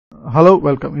Hello,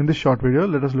 welcome. In this short video,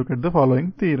 let us look at the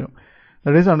following theorem.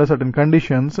 That is, under certain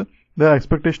conditions, the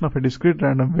expectation of a discrete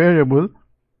random variable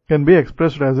can be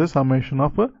expressed as a summation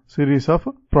of a series of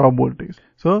probabilities.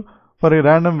 So, for a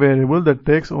random variable that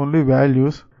takes only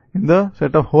values in the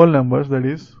set of whole numbers, that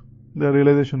is, the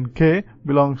realization k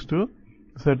belongs to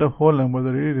the set of whole numbers,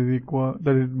 that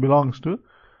it belongs to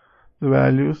the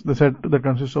values, the set that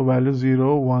consists of values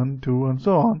 0, 1, 2, and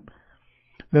so on.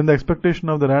 Then the expectation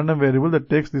of the random variable that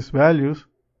takes these values,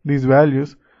 that is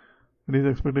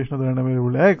expectation of the random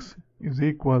variable x, is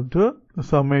equal to the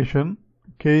summation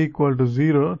k equal to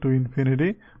 0 to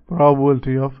infinity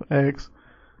probability of x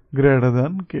greater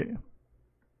than k.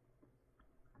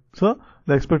 So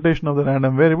the expectation of the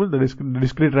random variable, the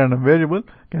discrete random variable,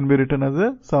 can be written as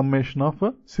a summation of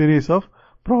a series of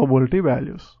probability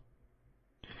values,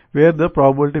 where the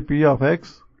probability p of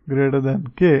x greater than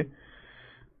k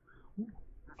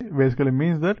basically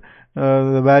means that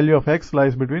the value of x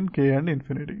lies between k and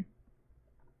infinity.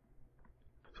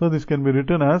 So this can be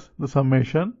written as the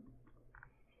summation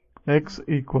x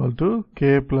equal to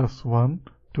k plus 1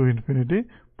 to infinity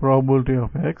probability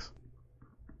of x.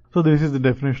 So this is the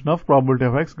definition of probability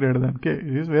of x greater than k.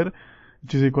 It is where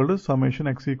which is equal to summation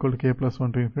x equal to k plus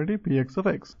 1 to infinity px of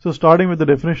x. So starting with the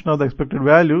definition of the expected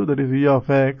value, that is e of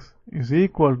x, is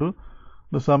equal to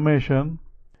the summation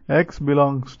x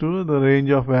belongs to the range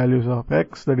of values of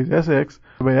x, that is Sx,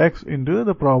 by x into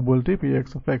the probability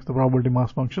px of x, the probability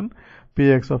mass function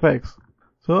px of x.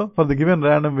 So for the given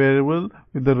random variable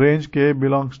with the range k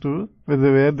belongs to,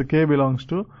 where the k belongs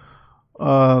to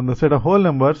the set of whole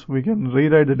numbers, we can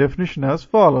rewrite the definition as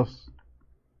follows: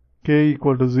 k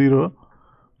equal to 0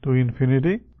 to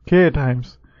infinity k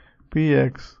times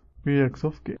px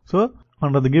of k. So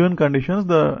under the given conditions,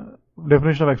 the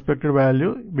definition of expected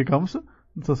value becomes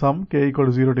the sum k equal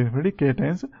to 0 to infinity k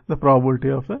times the probability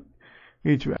of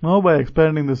each value. Now by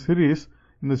expanding the series,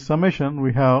 in the summation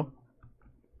we have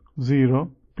 0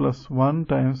 plus 1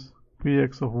 times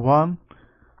px of 1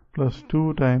 plus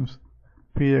 2 times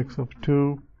px of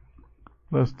 2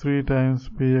 plus 3 times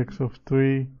px of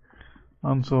 3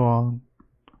 and so on.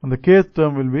 And the kth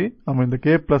term will be, the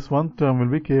k plus 1 term will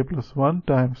be k plus 1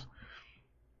 times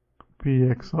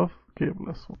px of k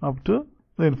plus 1 up to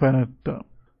the infinite term.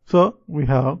 So we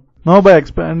have, now by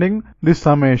expanding this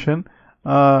summation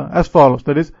as follows,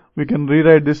 that is, we can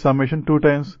rewrite this summation 2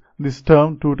 times this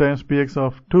term 2 times px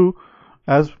of 2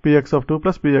 as px of 2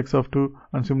 plus px of 2,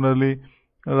 and similarly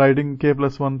writing k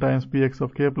plus 1 times px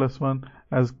of k plus 1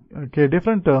 as k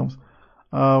different terms.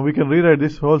 We can rewrite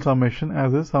this whole summation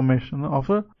as a summation of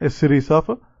a series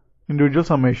of individual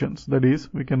summations, that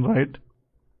is, we can write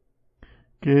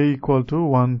k equal to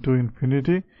 1 to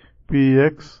infinity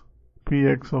px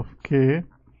of k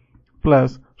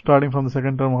plus, starting from the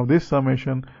second term of this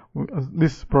summation,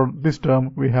 this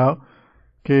term, we have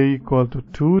k equal to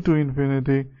 2 to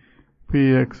infinity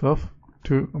px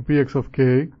of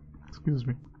k,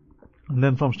 and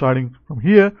then starting from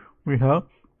here we have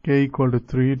k equal to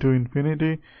 3 to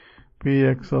infinity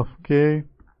px of k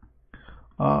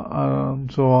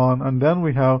and so on. And then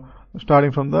we have,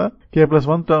 starting from the k plus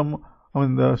 1 term,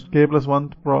 the k plus 1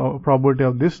 probability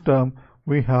of this term,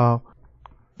 we have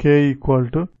k equal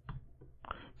to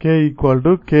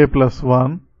k plus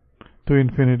 1 to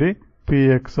infinity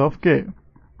px of k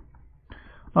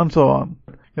and so on.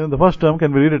 And the first term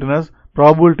can be rewritten as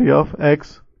probability of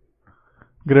x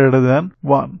greater than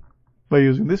 1 by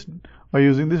using this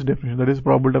definition, that is,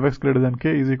 probability of x greater than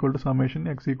k is equal to summation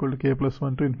x equal to k plus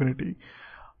 1 to infinity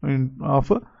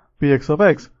of px of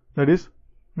x. That is,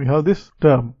 we have this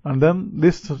term, and then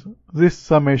this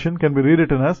summation can be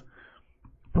rewritten as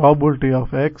probability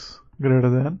of x greater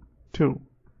than 2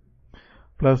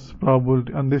 plus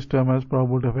probability, and this term as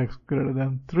probability of x greater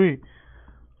than 3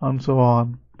 and so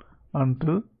on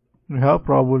until we have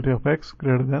probability of x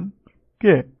greater than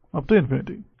k up to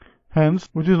infinity. Hence,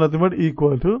 which is nothing but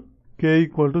equal to k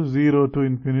equal to 0 to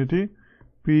infinity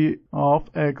p of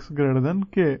x greater than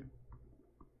k.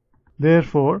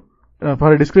 Therefore,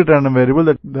 for a discrete random variable,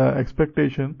 that the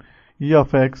expectation e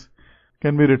of x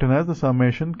can be written as the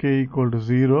summation k equal to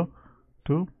 0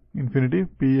 to infinity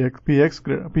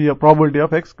probability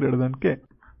of x greater than k.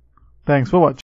 Thanks for watching.